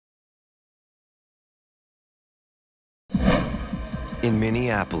In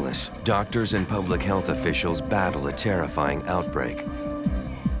Minneapolis, doctors and public health officials battle a terrifying outbreak.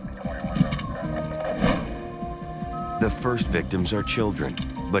 The first victims are children,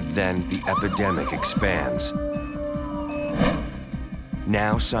 but then the epidemic expands.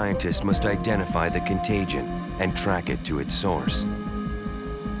 Now scientists must identify the contagion and track it to its source.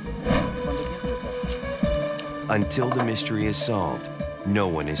 Until the mystery is solved, no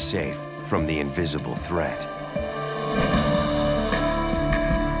one is safe from the invisible threat.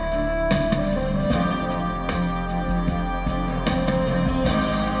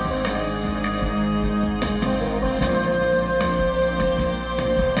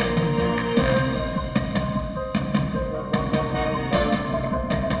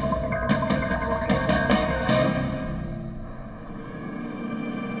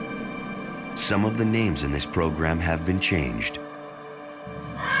 Some of the names in this program have been changed.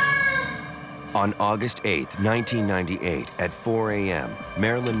 On August 8, 1998, at 4 a.m.,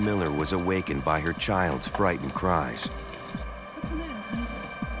 Marilyn Miller was awakened by her child's frightened cries. What's the matter, honey?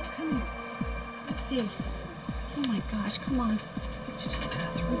 Come here. Let's see. Oh my gosh, come on. Get you to the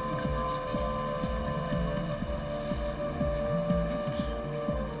bathroom. Come on,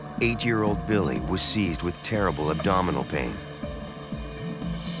 sweetie. 8-year-old Billy was seized with terrible abdominal pain.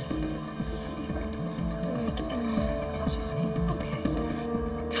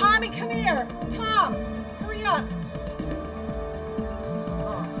 Tommy, come here. Tom, hurry up.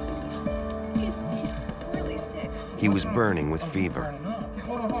 He's really sick. He was burning with fever.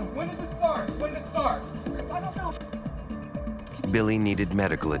 Hold on. When did this start? I don't know. Billy needed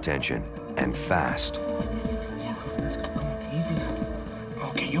medical attention, and fast. Yeah. Easy now.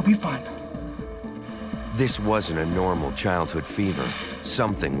 Okay, you'll be fine. This wasn't a normal childhood fever.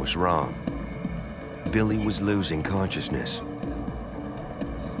 Something was wrong. Billy was losing consciousness.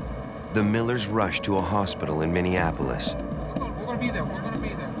 The Millers rushed to a hospital in Minneapolis. We're gonna be there.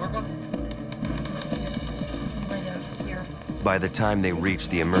 By the time they reached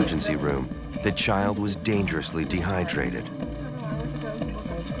the emergency room, the child was dangerously dehydrated.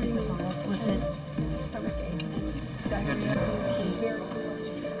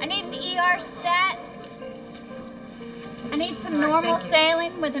 I need an ER stat. I need some normal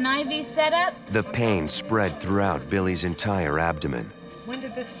saline with an IV setup. The pain spread throughout Billy's entire abdomen. When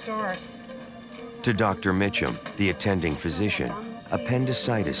did this start? To Dr. Mitchum, the attending physician,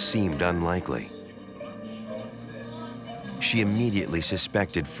 appendicitis seemed unlikely. She immediately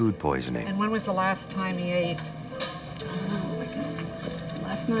suspected food poisoning. And when was the last time he ate? I guess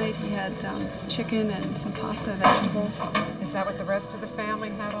last night he had chicken and some pasta, vegetables. Is that what the rest of the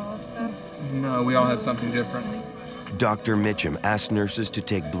family had also? No, we all had something different. Dr. Mitchum asked nurses to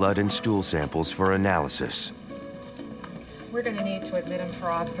take blood and stool samples for analysis. We're going to need to admit him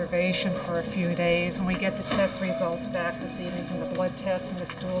for observation for a few days. When we get the test results back this evening from the blood tests and the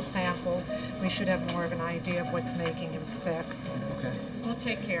stool samples, we should have more of an idea of what's making him sick. Okay. We'll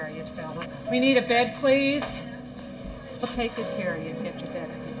take care of you, fella. We need a bed, please. We'll take good care of you and get you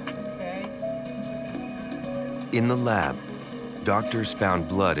better, okay? In the lab, doctors found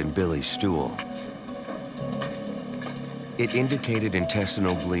blood in Billy's stool. It indicated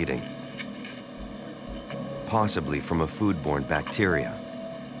intestinal bleeding, possibly from a foodborne bacteria.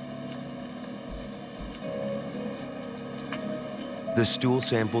 The stool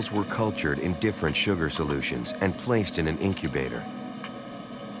samples were cultured in different sugar solutions and placed in an incubator.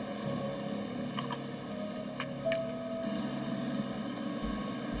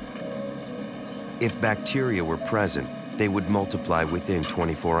 If bacteria were present, they would multiply within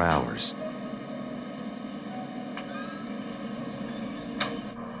 24 hours.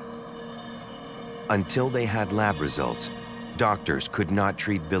 Until they had lab results, doctors could not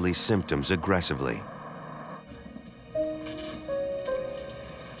treat Billy's symptoms aggressively.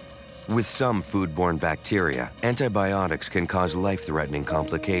 With some foodborne bacteria, antibiotics can cause life-threatening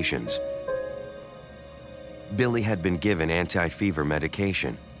complications. Billy had been given anti-fever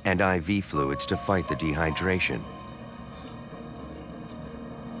medication and IV fluids to fight the dehydration.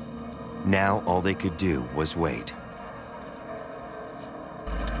 Now all they could do was wait.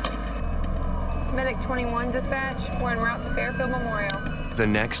 Medic 21 dispatch, we're en route to Fairfield Memorial. The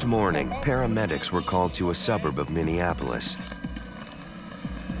next morning, paramedics were called to a suburb of Minneapolis.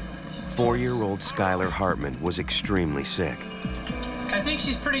 4-year-old Skylar Hartman was extremely sick. I think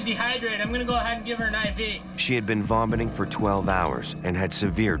she's pretty dehydrated. I'm gonna go ahead and give her an IV. She had been vomiting for 12 hours and had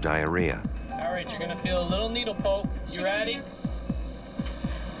severe diarrhea. All right, you're gonna feel a little needle poke. You ready?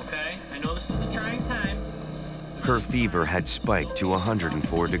 Okay, I know this is a trying time. Her fever had spiked to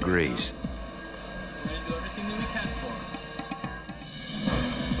 104 degrees. We're gonna do everything that we can for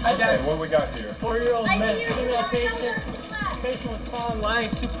her. Okay, what we got here? 4-year-old I med see you. female patient. Patient was fallen,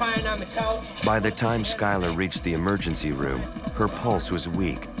 lying supine on the couch. By the time Skylar reached the emergency room, her pulse was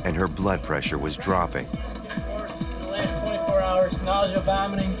weak and her blood pressure was dropping. In the last 24 hours, nausea,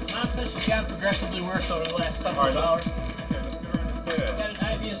 vomiting. Mom says she got progressively worse over the last couple of hours. Okay, let's get her in this bed. Got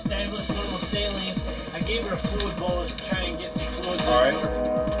an IV established, a little saline. I gave her a fluid bolus to try and get some fluids. All right.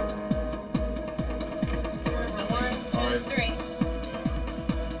 One, two, three.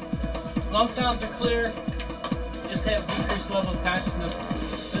 Lung sounds are clear. Just have decreased level of consciousness.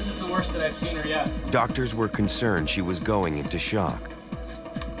 This is the worst that I've seen her yet. Doctors were concerned she was going into shock.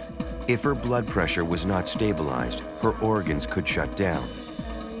 If her blood pressure was not stabilized, her organs could shut down.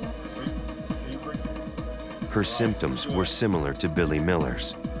 Her symptoms were similar to Billy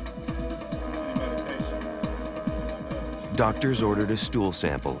Miller's. Doctors ordered a stool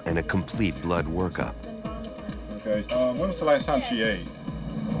sample and a complete blood workup. Okay, when was the last time she ate?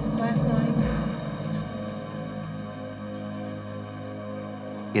 Last night.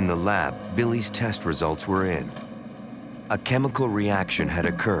 In the lab, Billy's test results were in. A chemical reaction had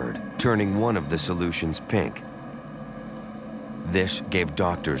occurred, turning one of the solutions pink. This gave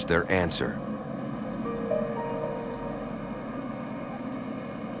doctors their answer.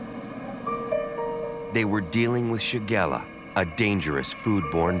 They were dealing with Shigella, a dangerous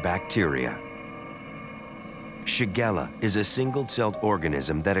foodborne bacteria. Shigella is a single-celled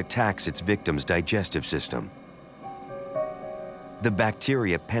organism that attacks its victim's digestive system. The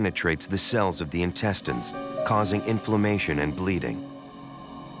bacteria penetrates the cells of the intestines, causing inflammation and bleeding.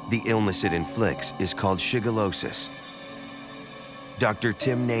 The illness it inflicts is called shigellosis. Dr.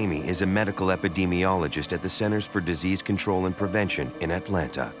 Tim Namey is a medical epidemiologist at the Centers for Disease Control and Prevention in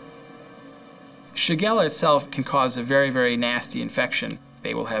Atlanta. Shigella itself can cause a very, very nasty infection.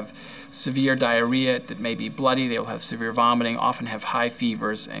 They will have severe diarrhea that may be bloody. They will have severe vomiting, often have high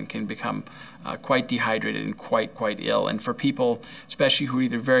fevers, and can become quite dehydrated and quite ill. And for people, especially who are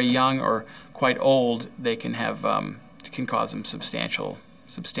either very young or quite old, they can have can cause them substantial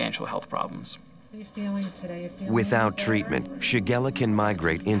health problems. How are you feeling today? Without treatment, Shigella can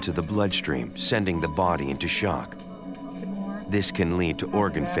migrate into the bloodstream, sending the body into shock. This can lead to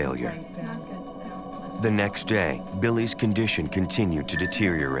organ failure. The next day, Billy's condition continued to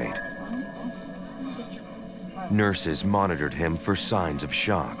deteriorate. Nurses monitored him for signs of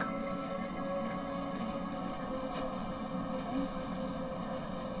shock.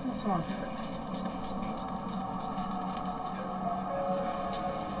 This one.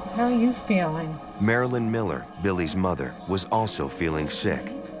 How are you feeling? Marilyn Miller, Billy's mother, was also feeling sick.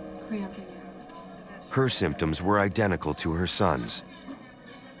 Cramping. Her symptoms were identical to her son's.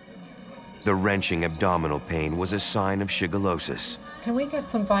 The wrenching abdominal pain was a sign of shigellosis. Can we get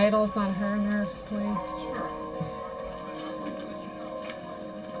some vitals on her, nurse, please?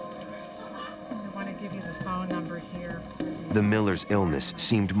 I want to give you the phone number here. The Miller's illness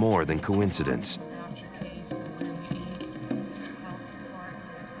seemed more than coincidence.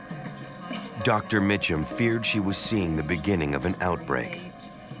 Dr. Mitchum feared she was seeing the beginning of an outbreak.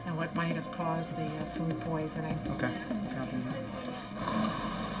 And what might have caused the food poisoning. Okay.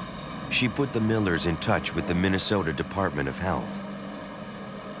 She put the Millers in touch with the Minnesota Department of Health.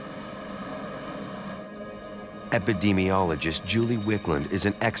 Epidemiologist Julie Wickland is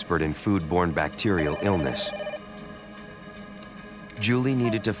an expert in foodborne bacterial illness. Julie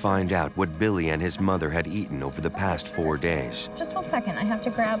needed to find out what Billy and his mother had eaten over the past 4 days. Just 1 second, I have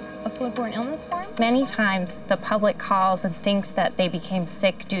to grab a foodborne illness form. Many times the public calls and thinks that they became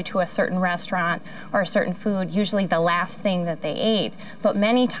sick due to a certain restaurant or a certain food, usually the last thing that they ate. But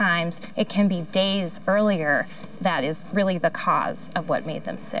many times it can be days earlier that is really the cause of what made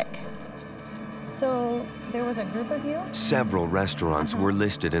them sick. So there was a group of you? Several restaurants were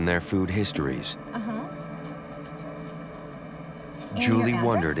listed in their food histories. Julie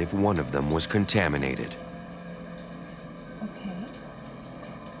wondered if one of them was contaminated. Okay.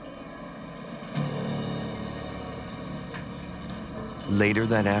 Later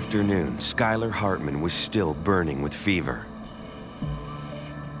that afternoon, Skylar Hartman was still burning with fever.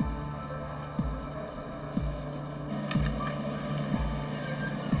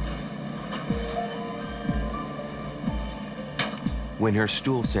 When her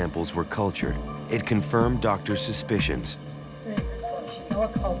stool samples were cultured, it confirmed doctors' suspicions.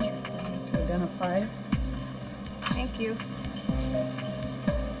 Culture to identify. Thank you.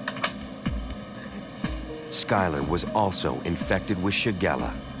 Skylar was also infected with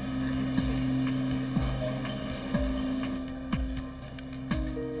Shigella.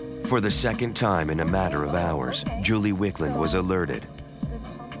 For the second time in a matter of hours, Julie Wickland was alerted.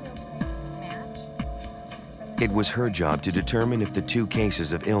 It was her job to determine if the 2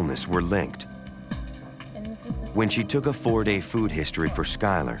 cases of illness were linked. And this is the When she took a 4-day food history for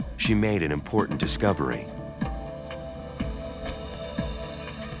Skylar, she made an important discovery.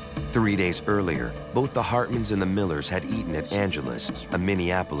 3 days earlier, both the Hartmans and the Millers had eaten at Angela's, a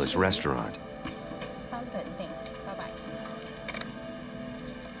Minneapolis restaurant. Sounds good, thanks. Bye-bye.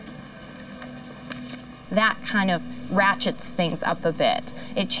 That kind of ratchets things up a bit.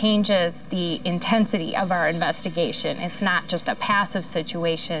 It changes the intensity of our investigation. It's not just a passive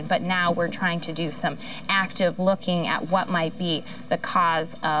situation, but now we're trying to do some active looking at what might be the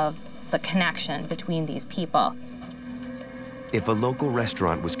cause of the connection between these people. If a local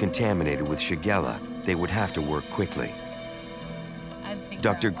restaurant was contaminated with Shigella, they would have to work quickly.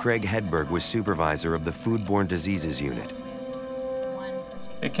 Dr. Craig Hedberg was supervisor of the Foodborne Diseases Unit.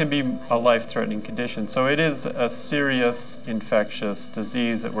 It can be a life-threatening condition, so it is a serious infectious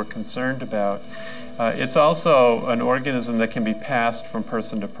disease that we're concerned about. It's also an organism that can be passed from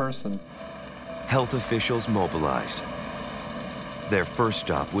person to person. Health officials mobilized. Their first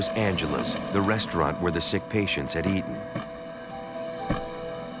stop was Angela's, the restaurant where the sick patients had eaten.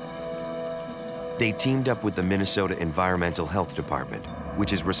 They teamed up with the Minnesota Environmental Health Department,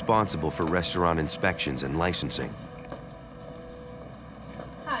 which is responsible for restaurant inspections and licensing.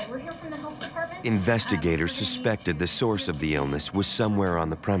 Hi, we're here from the health department. Investigators suspected the source of the illness was somewhere on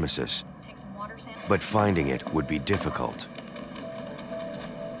the premises, but finding it would be difficult.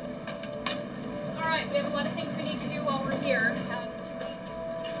 All right, we have a lot of things we need to do while we're here.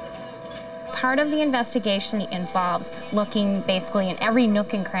 Part of the investigation involves looking basically in every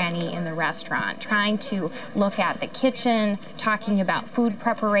nook and cranny in the restaurant, trying to look at the kitchen, talking about food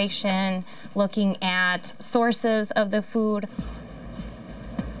preparation, looking at sources of the food.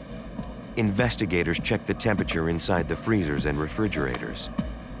 Investigators checked the temperature inside the freezers and refrigerators.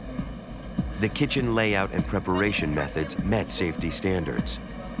 The kitchen layout and preparation methods met safety standards.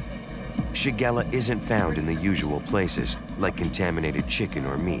 Shigella isn't found in the usual places, like contaminated chicken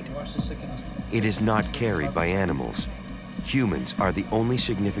or meat. It is not carried by animals. Humans are the only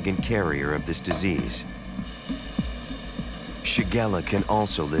significant carrier of this disease. Shigella can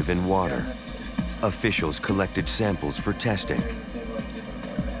also live in water. Officials collected samples for testing.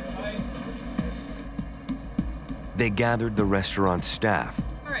 They gathered the restaurant's staff.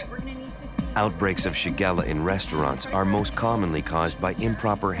 Outbreaks of Shigella in restaurants are most commonly caused by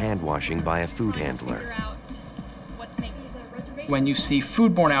improper hand washing by a food handler. When you see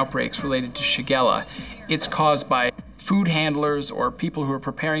foodborne outbreaks related to Shigella, it's caused by food handlers or people who are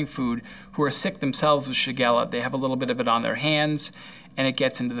preparing food who are sick themselves with Shigella. They have a little bit of it on their hands, and it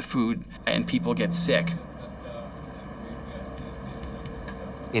gets into the food, and people get sick.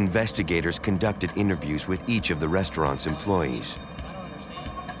 Investigators conducted interviews with each of the restaurant's employees.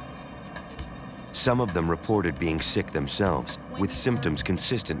 Some of them reported being sick themselves, with symptoms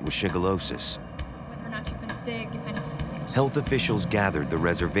consistent with shigellosis. Whether or not you've been sick, if anything. Health officials gathered the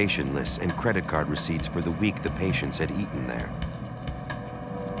reservation lists and credit card receipts for the week the patients had eaten there.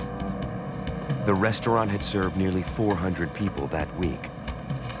 The restaurant had served nearly 400 people that week.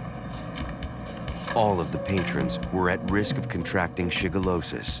 All of the patrons were at risk of contracting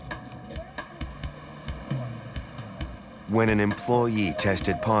shigellosis. When an employee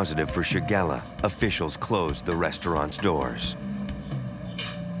tested positive for Shigella, officials closed the restaurant's doors.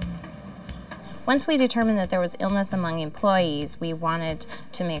 Once we determined that there was illness among employees, we wanted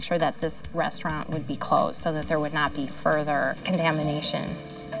to make sure that this restaurant would be closed so that there would not be further contamination.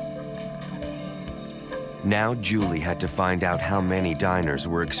 Now Julie had to find out how many diners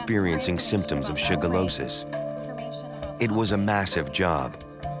were experiencing symptoms of shigellosis. It was a massive job,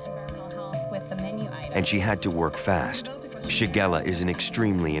 and she had to work fast. Shigella is an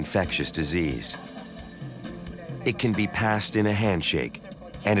extremely infectious disease. It can be passed in a handshake,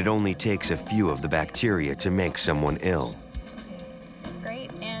 and it only takes a few of the bacteria to make someone ill.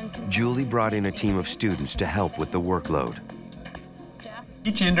 Julie brought in a team of students to help with the workload.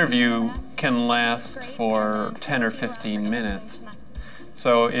 Each interview can last for 10 or 15 minutes.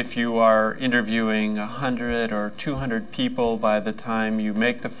 So if you are interviewing 100 or 200 people by the time you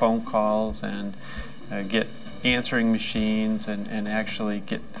make the phone calls and get answering machines and actually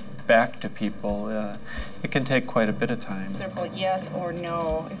get back to people, it can take quite a bit of time. Circle yes or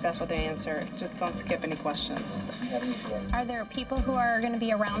no if that's what they answer. Just don't skip any questions. Are there people who are going to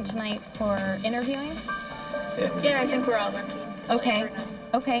be around tonight for interviewing? Yeah, I think we're all lucky. Okay.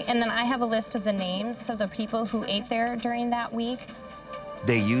 Okay, and then I have a list of the names of the people who ate there during that week.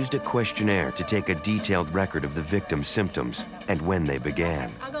 They used a questionnaire to take a detailed record of the victim's symptoms and when they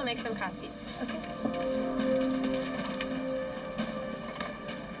began. I'll go make some copies. Okay.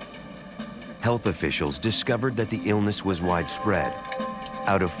 Health officials discovered that the illness was widespread.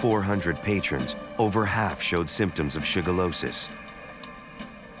 Out of 400 patrons, over half showed symptoms of shigellosis.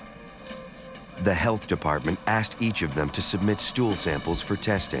 The health department asked each of them to submit stool samples for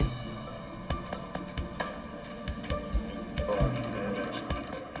testing.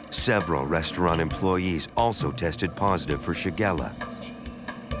 Several restaurant employees also tested positive for Shigella.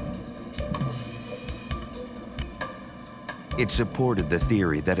 It supported the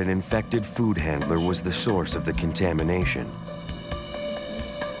theory that an infected food handler was the source of the contamination.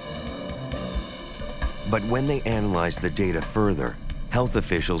 But when they analyzed the data further, health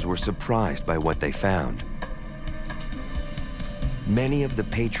officials were surprised by what they found. Many of the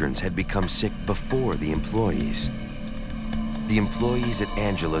patrons had become sick before the employees. The employees at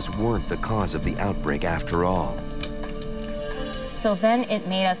Angela's weren't the cause of the outbreak after all. So then it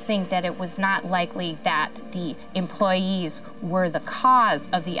made us think that it was not likely that the employees were the cause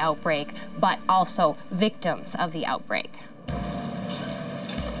of the outbreak, but also victims of the outbreak.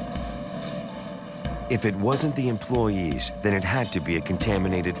 If it wasn't the employees, then it had to be a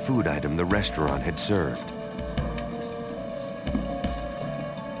contaminated food item the restaurant had served.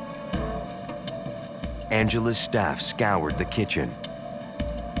 Angela's staff scoured the kitchen.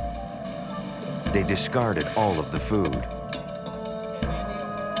 They discarded all of the food.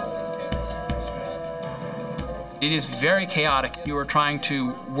 It is very chaotic. You are trying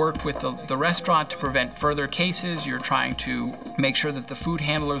to work with the restaurant to prevent further cases. You're trying to make sure that the food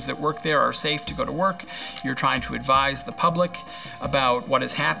handlers that work there are safe to go to work. You're trying to advise the public about what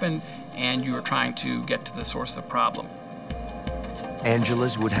has happened, and you are trying to get to the source of the problem.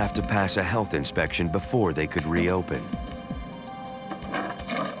 Angela's would have to pass a health inspection before they could reopen.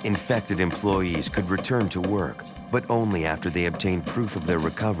 Infected employees could return to work, but only after they obtained proof of their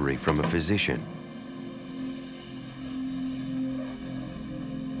recovery from a physician.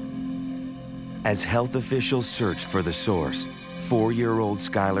 As health officials searched for the source, 4-year-old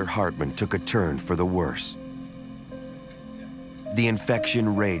Skylar Hartman took a turn for the worse. The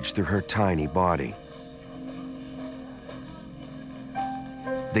infection raged through her tiny body.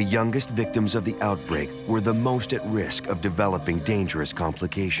 The youngest victims of the outbreak were the most at risk of developing dangerous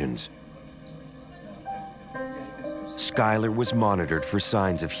complications. Skylar was monitored for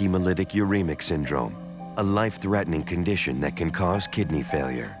signs of hemolytic uremic syndrome, a life-threatening condition that can cause kidney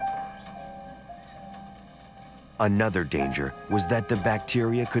failure. Another danger was that the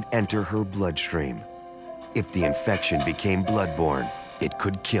bacteria could enter her bloodstream. If the infection became bloodborne, it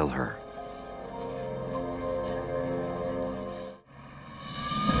could kill her.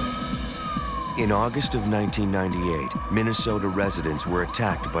 In August of 1998, Minnesota residents were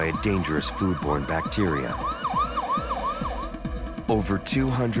attacked by a dangerous foodborne bacteria. Over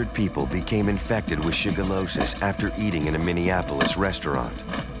 200 people became infected with shigellosis after eating in a Minneapolis restaurant.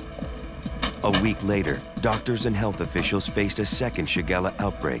 A week later, doctors and health officials faced a second Shigella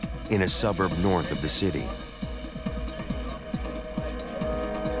outbreak in a suburb north of the city.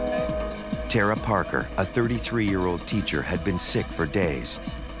 Tara Parker, a 33-year-old teacher, had been sick for days.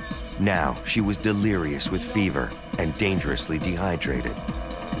 Now, she was delirious with fever and dangerously dehydrated.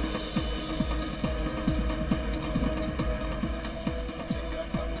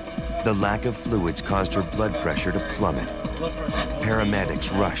 The lack of fluids caused her blood pressure to plummet.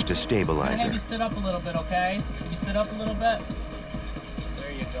 Paramedics rushed to stabilize her. Have you sit up a little bit, okay? Can you sit up a little bit?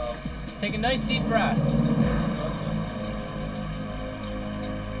 There you go. Take a nice deep breath.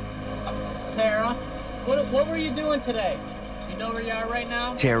 Tara, what were you doing today? You know where you are right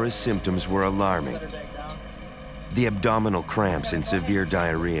now? Tara's symptoms were alarming. The abdominal cramps and severe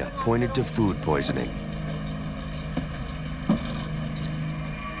diarrhea pointed to food poisoning.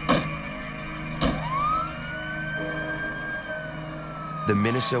 The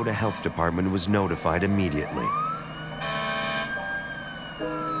Minnesota Health Department was notified immediately.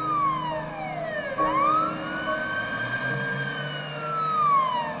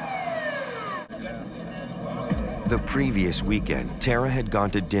 The previous weekend, Tara had gone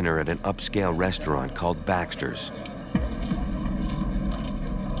to dinner at an upscale restaurant called Baxter's.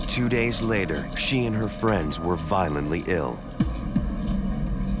 2 days later, she and her friends were violently ill.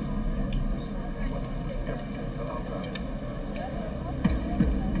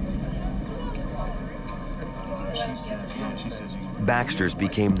 Baxter's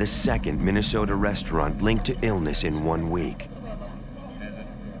became the second Minnesota restaurant linked to illness in 1 week.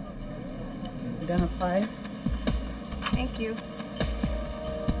 Identify. Thank you.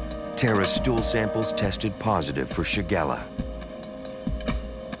 Tara's stool samples tested positive for Shigella.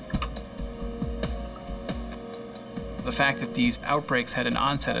 The fact that these outbreaks had an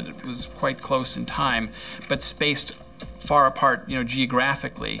onset, it was quite close in time, but spaced far apart,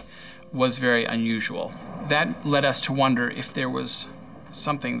 geographically, was very unusual. That led us to wonder if there was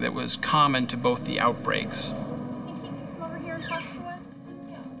something that was common to both the outbreaks.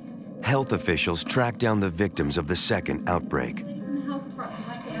 Health officials tracked down the victims of the second outbreak.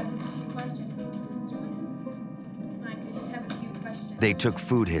 They took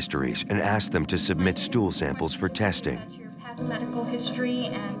food histories and asked them to submit stool samples for testing. Your past medical history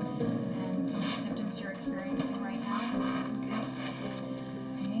and some of the symptoms you're experiencing right now.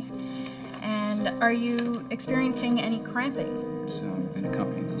 Okay. And are you experiencing any cramping? So I've been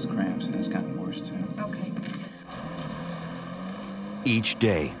accompanying those cramps, and it's gotten worse too. Okay. Each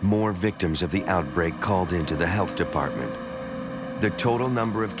day, more victims of the outbreak called into the health department. The total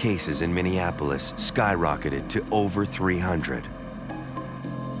number of cases in Minneapolis skyrocketed to over 300.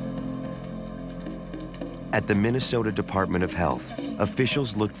 At the Minnesota Department of Health,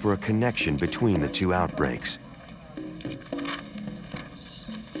 officials looked for a connection between the two outbreaks.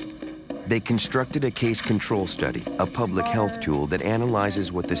 They constructed a case control study, a public health tool that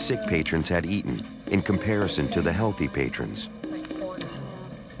analyzes what the sick patrons had eaten in comparison to the healthy patrons.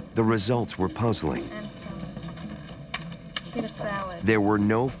 The results were puzzling. There were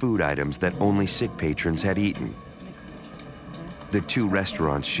no food items that only sick patrons had eaten. The two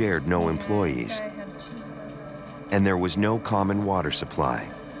restaurants shared no employees. And there was no common water supply.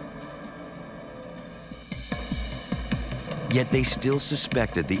 Yet they still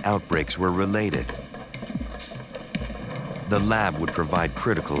suspected the outbreaks were related. The lab would provide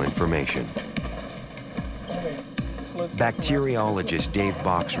critical information. Bacteriologist Dave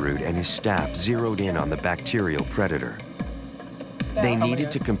Boxroot and his staff zeroed in on the bacterial predator. They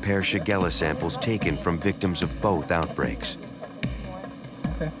needed to compare Shigella samples taken from victims of both outbreaks.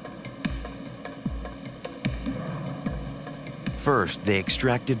 First, they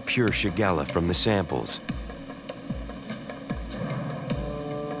extracted pure Shigella from the samples.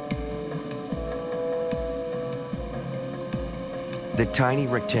 The tiny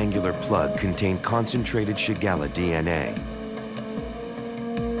rectangular plug contained concentrated Shigella DNA.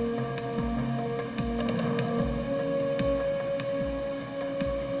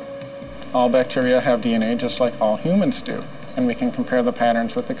 All bacteria have DNA just like all humans do, and we can compare the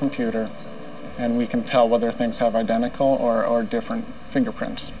patterns with the computer, and we can tell whether things have identical or different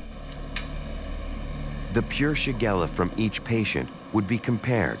fingerprints. The pure Shigella from each patient would be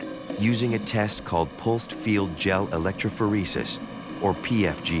compared using a test called pulsed field gel electrophoresis, or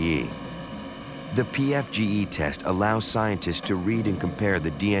PFGE. The PFGE test allows scientists to read and compare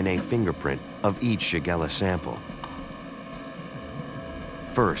the DNA fingerprint of each Shigella sample.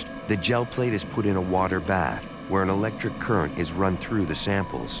 First, the gel plate is put in a water bath where an electric current is run through the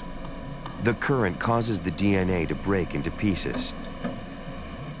samples. The current causes the DNA to break into pieces.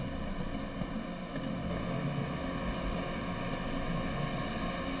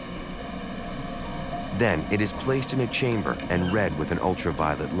 Then it is placed in a chamber and read with an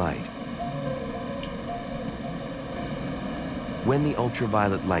ultraviolet light. When the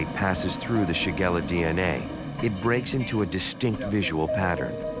ultraviolet light passes through the Shigella DNA, it breaks into a distinct visual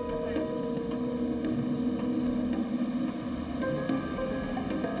pattern.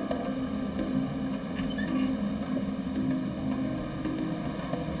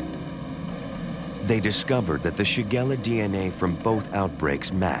 They discovered that the Shigella DNA from both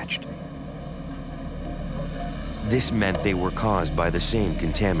outbreaks matched. This meant they were caused by the same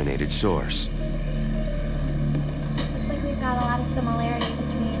contaminated source. Looks like we've got a lot of similarity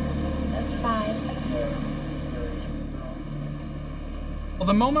between those 5. Well,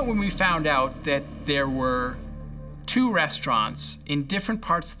 the moment when we found out that there were 2 restaurants in different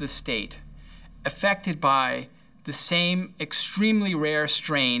parts of the state affected by the same extremely rare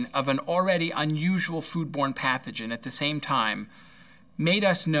strain of an already unusual foodborne pathogen at the same time made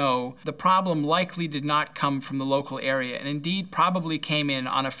us know the problem likely did not come from the local area, and indeed probably came in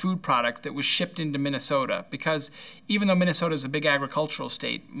on a food product that was shipped into Minnesota, because even though Minnesota is a big agricultural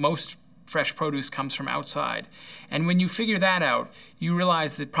state, most fresh produce comes from outside. And when you figure that out, you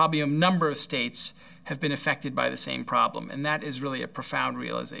realize that probably a number of states have been affected by the same problem, and that is really a profound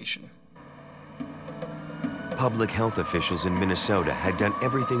realization. Public health officials in Minnesota had done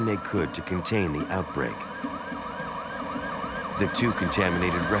everything they could to contain the outbreak. The 2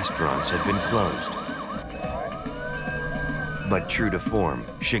 contaminated restaurants had been closed. But true to form,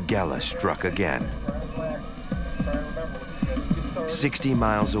 Shigella struck again. 60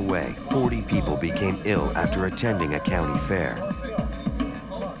 miles away, 40 people became ill after attending a county fair.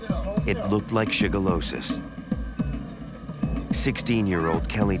 It looked like shigellosis. 16-year-old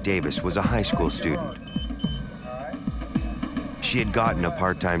Kelly Davis was a high school student. She had gotten a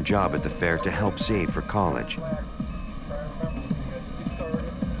part-time job at the fair to help save for college.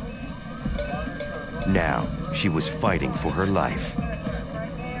 Now, she was fighting for her life.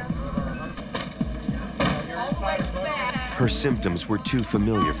 Her symptoms were too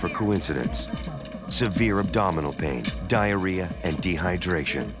familiar for coincidence. Severe abdominal pain, diarrhea, and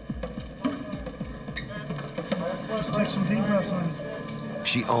dehydration. Take some deep breaths, honey.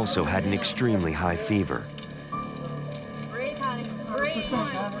 She also had an extremely high fever. Breathe, honey. Breathe.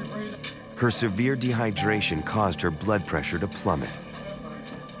 Her severe dehydration caused her blood pressure to plummet.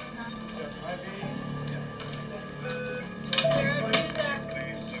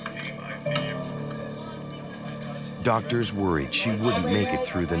 Doctors worried she wouldn't make it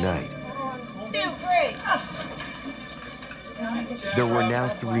through the night. There were now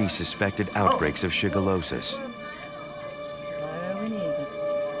 3 suspected outbreaks of shigellosis.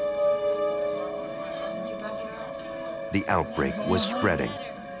 The outbreak was spreading.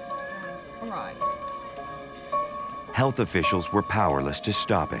 Health officials were powerless to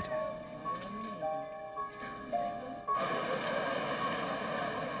stop it.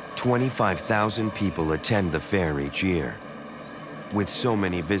 25,000 people attend the fair each year. With so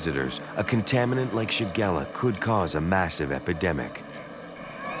many visitors, a contaminant like Shigella could cause a massive epidemic.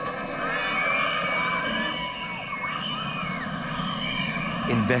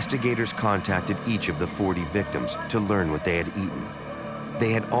 Investigators contacted each of the 40 victims to learn what they had eaten.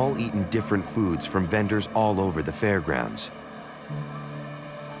 They had all eaten different foods from vendors all over the fairgrounds.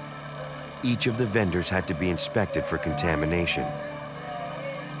 Each of the vendors had to be inspected for contamination.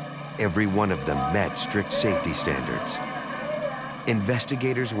 Every one of them met strict safety standards.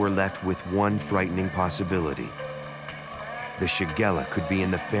 Investigators were left with one frightening possibility. The Shigella could be in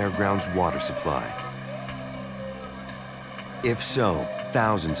the fairgrounds' water supply. If so,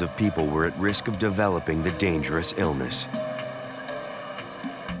 thousands of people were at risk of developing the dangerous illness.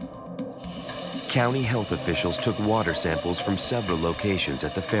 County health officials took water samples from several locations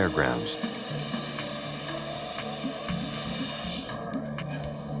at the fairgrounds.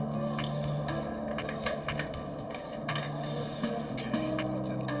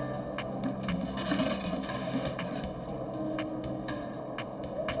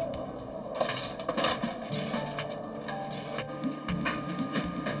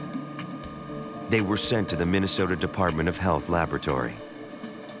 They were sent to the Minnesota Department of Health laboratory.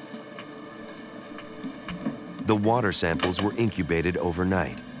 The water samples were incubated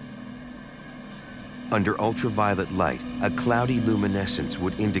overnight. Under ultraviolet light, a cloudy luminescence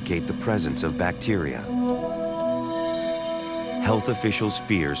would indicate the presence of bacteria. Health officials'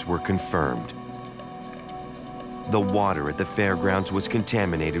 fears were confirmed. The water at the fairgrounds was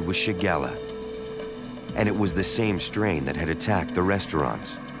contaminated with Shigella, and it was the same strain that had attacked the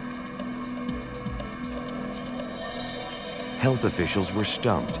restaurants. Health officials were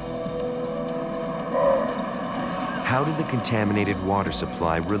stumped. How did the contaminated water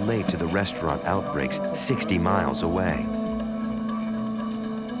supply relate to the restaurant outbreaks 60 miles away?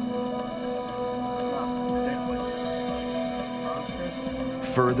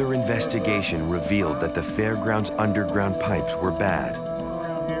 Further investigation revealed that the fairgrounds' underground pipes were bad.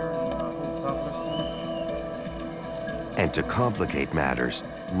 And to complicate matters,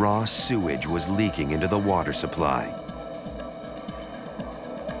 raw sewage was leaking into the water supply.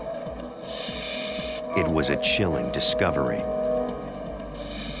 It was a chilling discovery.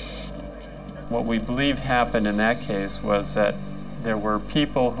 What we believe happened in that case was that there were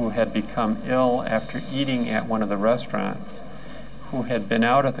people who had become ill after eating at one of the restaurants, who had been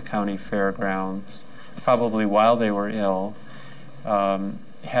out at the county fairgrounds, probably while they were ill,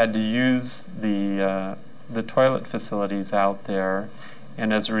 had to use the toilet facilities out there,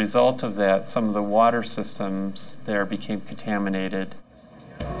 and as a result of that, some of the water systems there became contaminated.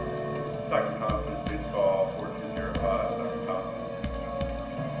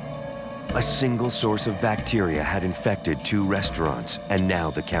 A single source of bacteria had infected 2 restaurants and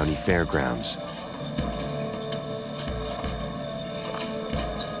now the county fairgrounds.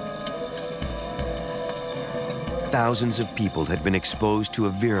 Thousands of people had been exposed to a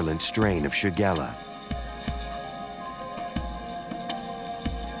virulent strain of Shigella.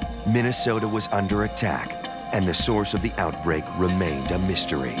 Minnesota was under attack, and the source of the outbreak remained a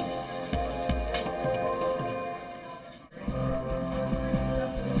mystery.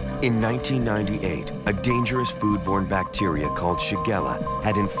 In 1998, a dangerous foodborne bacteria called Shigella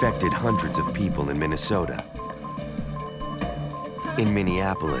had infected hundreds of people in Minnesota. In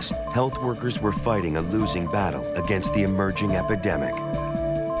Minneapolis, health workers were fighting a losing battle against the emerging epidemic.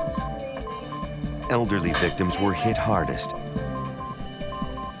 Elderly victims were hit hardest,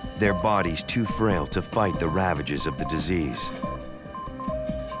 their bodies too frail to fight the ravages of the disease.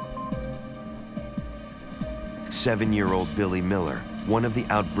 7-year-old Billy Miller, one of the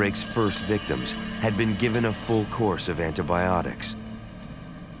outbreak's first victims, had been given a full course of antibiotics.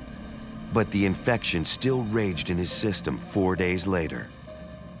 But the infection still raged in his system 4 days later.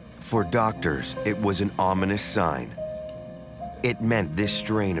 For doctors, it was an ominous sign. It meant this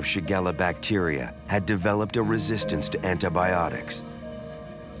strain of Shigella bacteria had developed a resistance to antibiotics.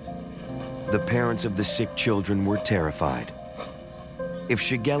 The parents of the sick children were terrified. If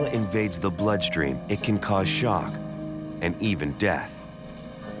Shigella invades the bloodstream, it can cause shock and even death.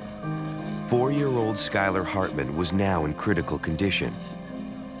 4-year-old Skylar Hartman was now in critical condition.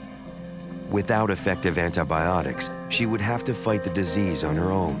 Without effective antibiotics, she would have to fight the disease on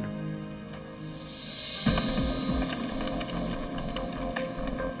her own.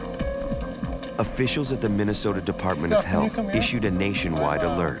 Officials at the Minnesota Department of Health issued a nationwide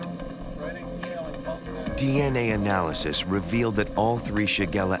alert. DNA analysis revealed that all 3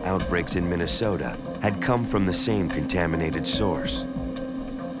 Shigella outbreaks in Minnesota had come from the same contaminated source.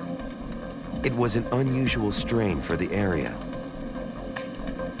 It was an unusual strain for the area.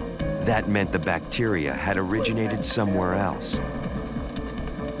 That meant the bacteria had originated somewhere else.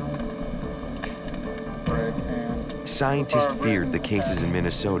 Scientists feared the cases in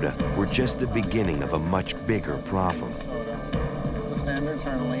Minnesota were just the beginning of a much bigger problem. The standards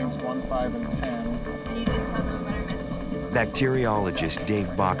are in lanes 1, 5, and 10. Bacteriologist Dave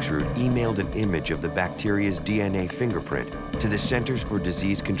Boxrud emailed an image of the bacteria's DNA fingerprint to the Centers for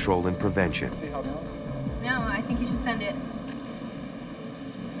Disease Control and Prevention. No, I think you should send it.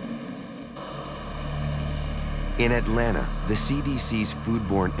 In Atlanta, the CDC's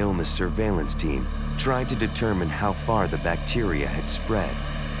foodborne illness surveillance team tried to determine how far the bacteria had spread.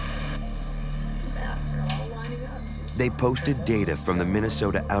 They posted data from the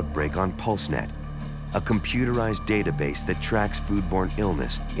Minnesota outbreak on PulseNet, a computerized database that tracks foodborne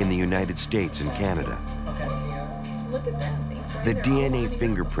illness in the United States and Canada. The DNA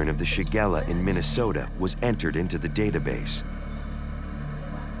fingerprint of the Shigella in Minnesota was entered into the database.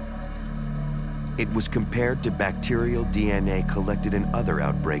 It was compared to bacterial DNA collected in other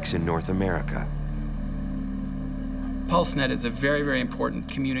outbreaks in North America. PulseNet is a very, very important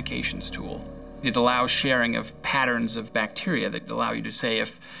communications tool. It allows sharing of patterns of bacteria that allow you to say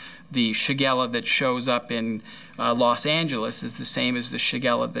if the Shigella that shows up in Los Angeles is the same as the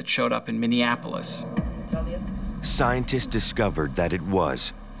Shigella that showed up in Minneapolis. Scientists discovered that it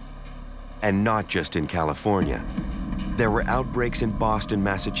was. And not just in California. There were outbreaks in Boston,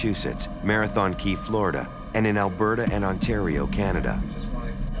 Massachusetts, Marathon Key, Florida, and in Alberta and Ontario, Canada.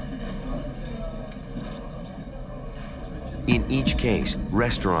 In each case,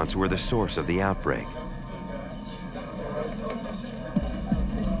 restaurants were the source of the outbreak.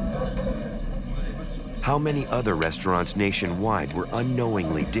 How many other restaurants nationwide were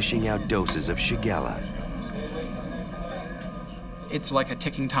unknowingly dishing out doses of Shigella? It's like a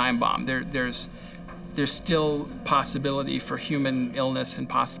ticking time bomb. There's still possibility for human illness and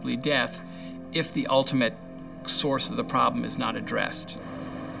possibly death if the ultimate source of the problem is not addressed.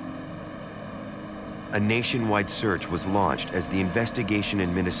 A nationwide search was launched as the investigation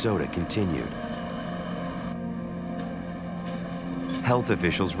in Minnesota continued. Health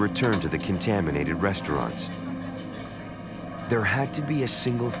officials returned to the contaminated restaurants. There had to be a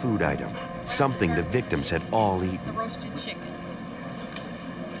single food item, something the victims had all eaten. The roasted chicken.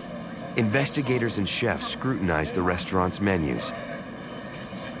 Investigators and chefs scrutinized the restaurant's menus.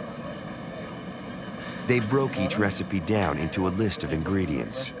 They broke each recipe down into a list of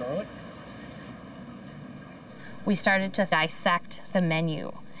ingredients. We started to dissect the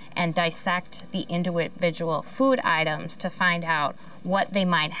menu and dissect the individual food items to find out what they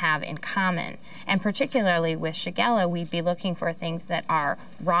might have in common. And particularly with Shigella, we'd be looking for things that are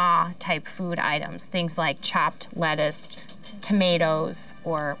raw type food items, things like chopped lettuce, tomatoes,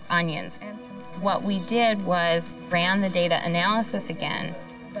 or onions. What we did was ran the data analysis again.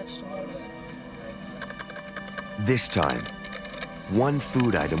 Vegetables. This time, one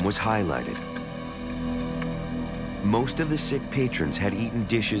food item was highlighted. Most of the sick patrons had eaten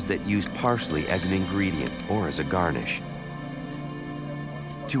dishes that used parsley as an ingredient or as a garnish.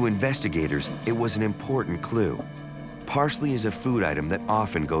 To investigators, it was an important clue. Parsley is a food item that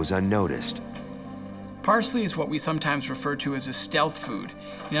often goes unnoticed. Parsley is what we sometimes refer to as a stealth food.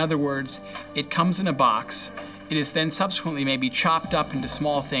 In other words, it comes in a box. It is then subsequently maybe chopped up into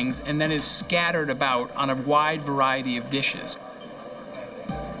small things and then is scattered about on a wide variety of dishes.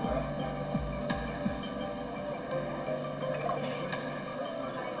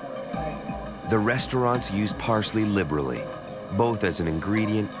 The restaurants used parsley liberally, both as an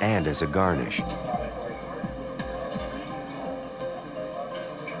ingredient and as a garnish.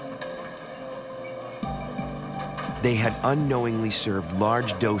 They had unknowingly served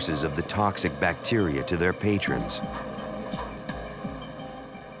large doses of the toxic bacteria to their patrons.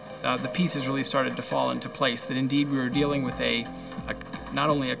 the pieces really started to fall into place, that indeed we were dealing with not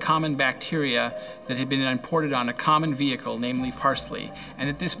only a common bacteria that had been imported on a common vehicle, namely parsley, and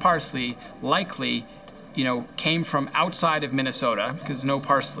that this parsley likely, came from outside of Minnesota, because no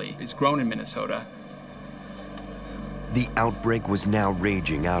parsley is grown in Minnesota. The outbreak was now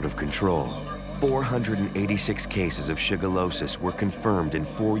raging out of control. 486 cases of shigellosis were confirmed in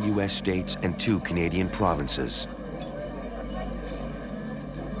 4 U.S. states and 2 Canadian provinces.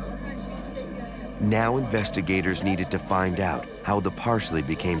 Now investigators needed to find out how the parsley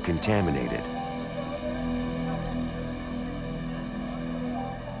became contaminated.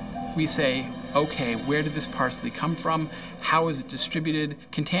 We say, okay, where did this parsley come from? How is it distributed?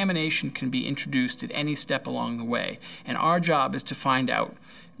 Contamination can be introduced at any step along the way. And our job is to find out,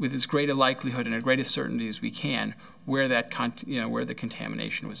 with as great a likelihood and as great a certainty as we can, where where the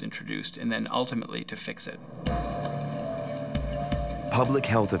contamination was introduced, and then ultimately to fix it. Public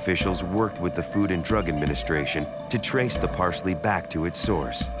health officials worked with the Food and Drug Administration to trace the parsley back to its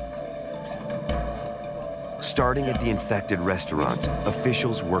source. Starting at the infected restaurants,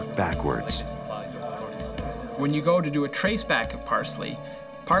 officials worked backwards. When you go to do a traceback of parsley,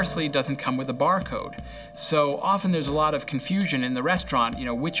 parsley doesn't come with a barcode. So often there's a lot of confusion in the restaurant,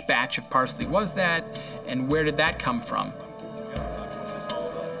 which batch of parsley was that and where did that come from?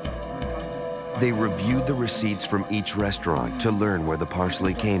 They reviewed the receipts from each restaurant to learn where the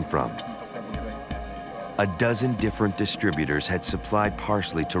parsley came from. A dozen different distributors had supplied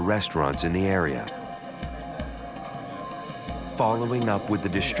parsley to restaurants in the area. Following up with the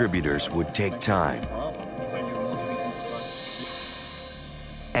distributors would take time.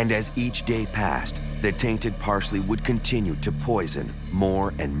 And as each day passed, the tainted parsley would continue to poison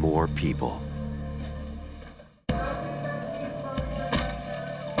more and more people.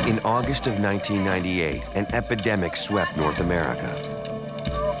 In August of 1998, an epidemic swept North America.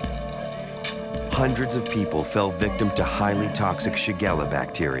 Hundreds of people fell victim to highly toxic Shigella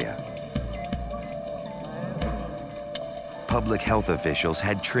bacteria. Public health officials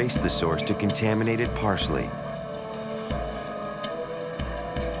had traced the source to contaminated parsley.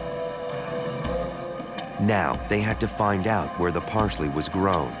 Now, they had to find out where the parsley was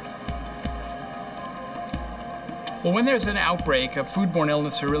grown. Well, when there's an outbreak of foodborne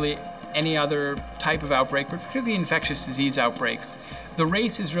illness or really any other type of outbreak, but particularly infectious disease outbreaks, the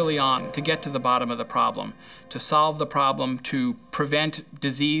race is really on to get to the bottom of the problem, to solve the problem, to prevent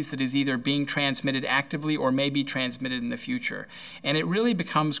disease that is either being transmitted actively or may be transmitted in the future. And it really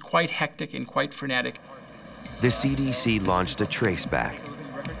becomes quite hectic and quite frenetic. The CDC launched a traceback.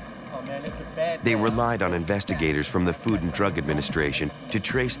 They relied on investigators from the Food and Drug Administration to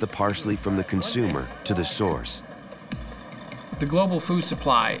trace the parsley from the consumer to the source. The global food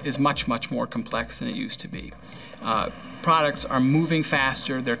supply is much, much more complex than it used to be. Products are moving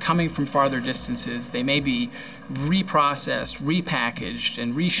faster, they're coming from farther distances, they may be reprocessed, repackaged,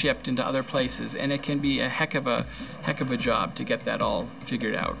 and reshipped into other places, and it can be a heck of a job to get that all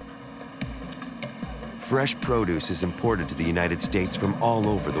figured out. Fresh produce is imported to the United States from all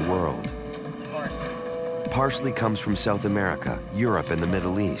over the world. Parsley comes from South America, Europe, and the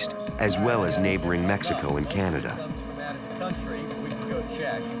Middle East, as well as neighboring Mexico and Canada.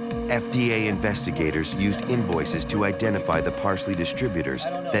 FDA investigators used invoices to identify the parsley distributors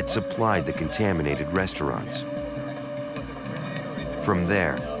that supplied the contaminated restaurants. From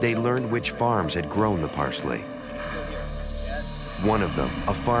there, they learned which farms had grown the parsley. One of them,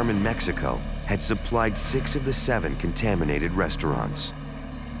 a farm in Mexico, had supplied 6 of the 7 contaminated restaurants.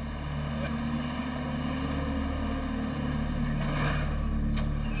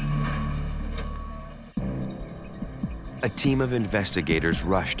 A team of investigators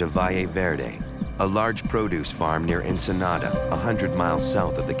rushed to Valle Verde, a large produce farm near Ensenada, 100 miles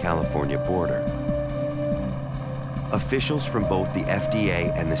south of the California border. Officials from both the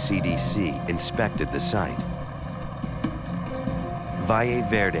FDA and the CDC inspected the site. Valle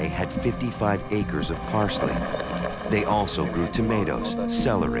Verde had 55 acres of parsley. They also grew tomatoes,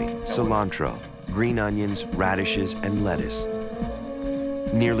 celery, cilantro, green onions, radishes, and lettuce.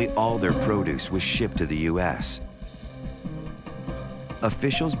 Nearly all their produce was shipped to the U.S.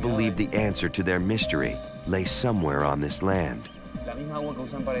 Officials believed the answer to their mystery lay somewhere on this land.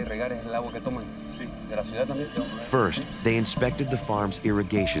 First, they inspected the farm's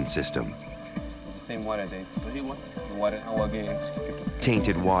irrigation system.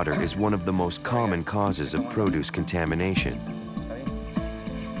 Tainted water is one of the most common causes of produce contamination.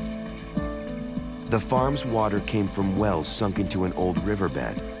 The farm's water came from wells sunk into an old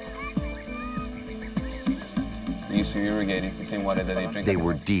riverbed. They used to irrigate, it's the same water that they drink. They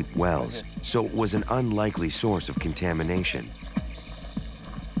were deep wells, so it was an unlikely source of contamination.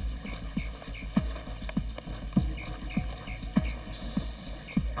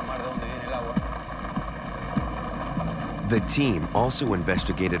 The team also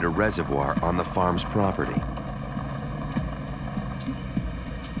investigated a reservoir on the farm's property.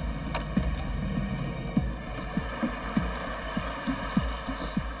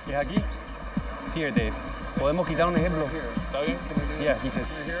 ¿Es aquí? Sí, Dave. ¿Podemos quitar un ejemplo? ¿Está bien? Yeah, he says.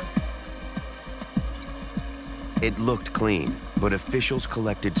 It looked clean, but officials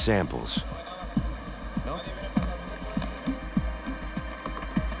collected samples. No?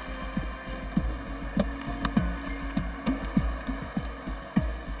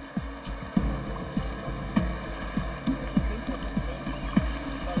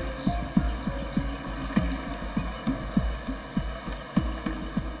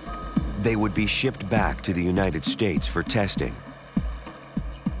 They would be shipped back to the United States for testing.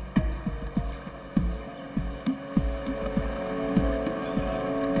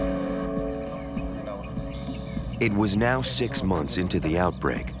 It was now 6 months into the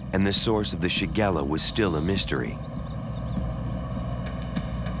outbreak, and the source of the Shigella was still a mystery.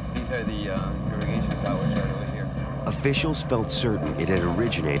 These are the irrigation towers right over here. Officials felt certain it had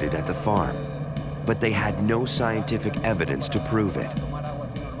originated at the farm, but they had no scientific evidence to prove it.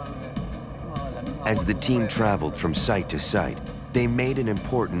 As the team traveled from site to site, they made an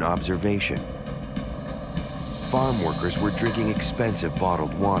important observation. Farm workers were drinking expensive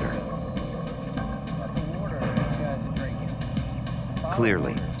bottled water.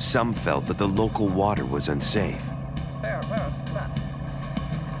 Clearly, some felt that the local water was unsafe.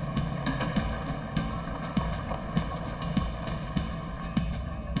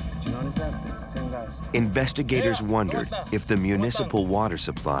 Investigators wondered if the municipal water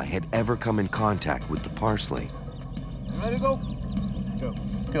supply had ever come in contact with the parsley. You ready to go? Go.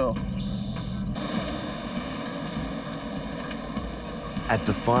 Go. At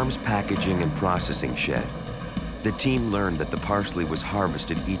the farm's packaging and processing shed, the team learned that the parsley was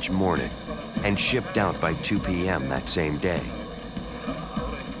harvested each morning and shipped out by 2 p.m. that same day.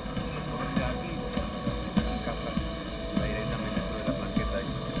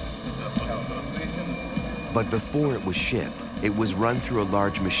 But before it was shipped, it was run through a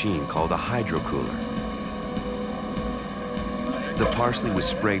large machine called a hydrocooler. The parsley was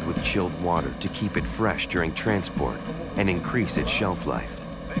sprayed with chilled water to keep it fresh during transport and increase its shelf life.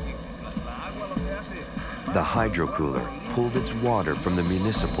 The hydrocooler pulled its water from the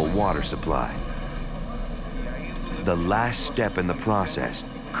municipal water supply. The last step in the process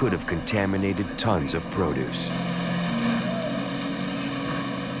could have contaminated tons of produce.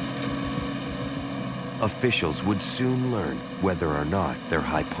 Officials would soon learn whether or not their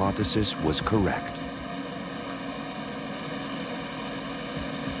hypothesis was correct.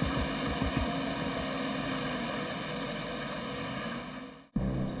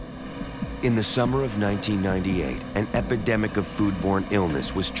 In the summer of 1998, an epidemic of foodborne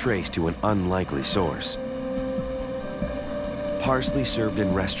illness was traced to an unlikely source. Parsley served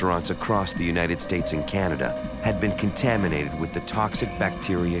in restaurants across the United States and Canada had been contaminated with the toxic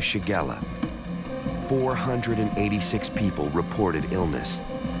bacteria Shigella. 486 people reported illness.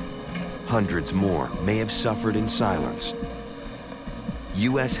 Hundreds more may have suffered in silence.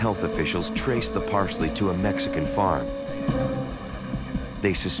 U.S. health officials traced the parsley to a Mexican farm.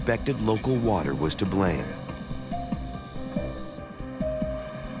 They suspected local water was to blame.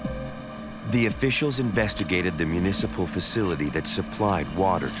 The officials investigated the municipal facility that supplied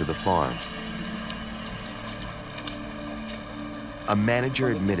water to the farm. A manager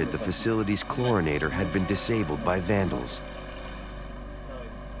admitted the facility's chlorinator had been disabled by vandals.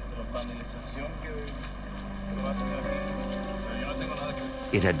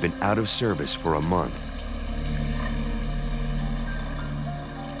 It had been out of service for a month.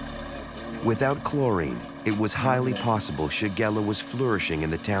 Without chlorine, it was highly possible Shigella was flourishing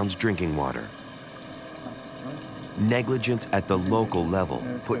in the town's drinking water. Negligence at the local level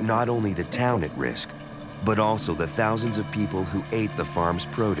put not only the town at risk, but also the thousands of people who ate the farm's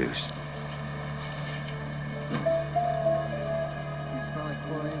produce.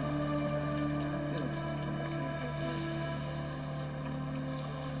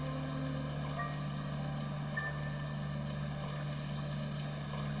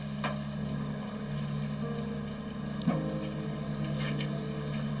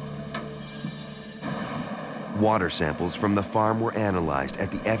 Water samples from the farm were analyzed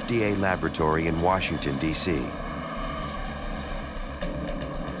at the FDA laboratory in Washington, D.C.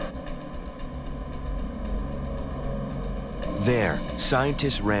 There,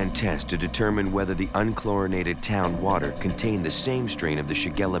 scientists ran tests to determine whether the unchlorinated town water contained the same strain of the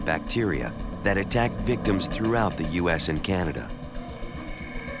Shigella bacteria that attacked victims throughout the U.S. and Canada.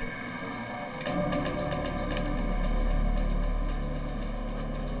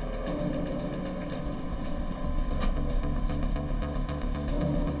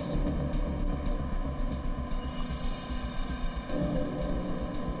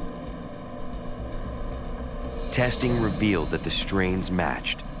 Testing revealed that the strains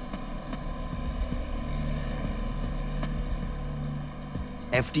matched.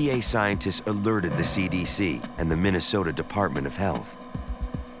 FDA scientists alerted the CDC and the Minnesota Department of Health.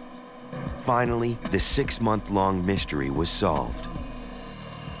 Finally, the 6-month-long mystery was solved.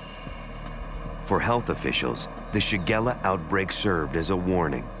 For health officials, the Shigella outbreak served as a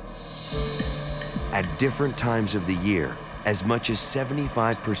warning. At different times of the year, as much as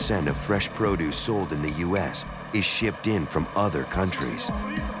 75% of fresh produce sold in the U.S. is shipped in from other countries.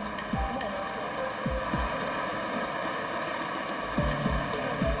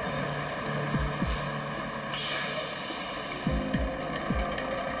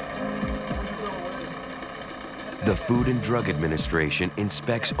 The Food and Drug Administration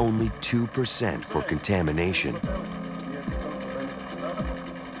inspects only 2% for contamination.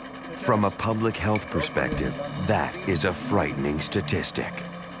 From a public health perspective, that is a frightening statistic.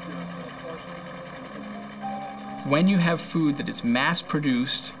 When you have food that is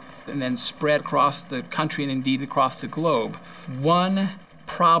mass-produced and then spread across the country and indeed across the globe, one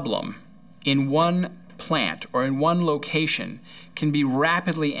problem in one plant or in one location can be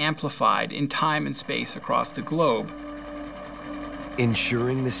rapidly amplified in time and space across the globe.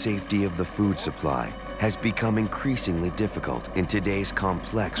 Ensuring the safety of the food supply has become increasingly difficult in today's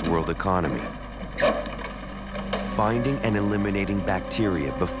complex world economy. Finding and eliminating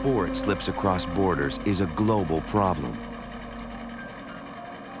bacteria before it slips across borders is a global problem.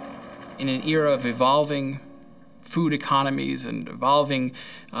 In an era of evolving food economies and evolving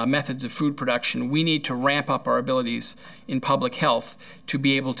methods of food production, we need to ramp up our abilities in public health to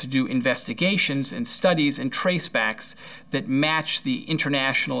be able to do investigations and studies and tracebacks that match the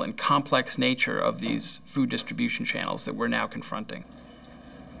international and complex nature of these food distribution channels that we're now confronting.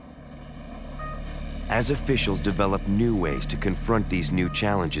 As officials develop new ways to confront these new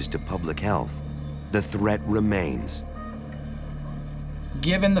challenges to public health, the threat remains.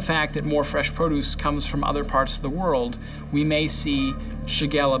 Given the fact that more fresh produce comes from other parts of the world, we may see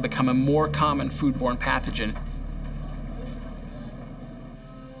Shigella become a more common foodborne pathogen.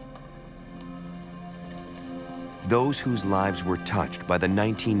 Those whose lives were touched by the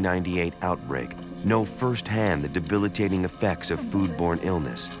 1998 outbreak know firsthand the debilitating effects of foodborne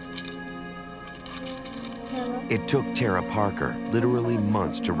illness. It took Tara Parker literally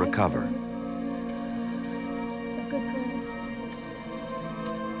months to recover.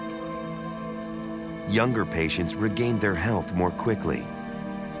 Younger patients regained their health more quickly.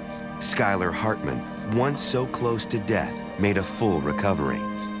 Skylar Hartman, once so close to death, made a full recovery.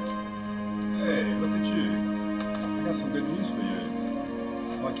 Hey, look at you. I got some good news for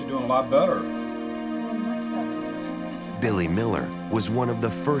you. Like you're doing a lot better. Billy Miller was one of the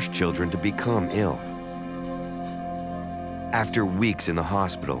first children to become ill. After weeks in the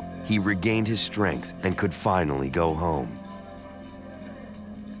hospital, he regained his strength and could finally go home.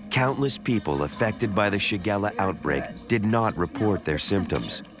 Countless people affected by the Shigella outbreak did not report their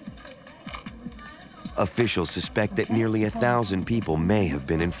symptoms. Officials suspect that nearly 1,000 people may have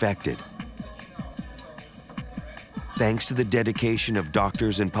been infected. Thanks to the dedication of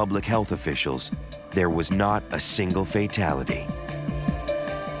doctors and public health officials, there was not a single fatality.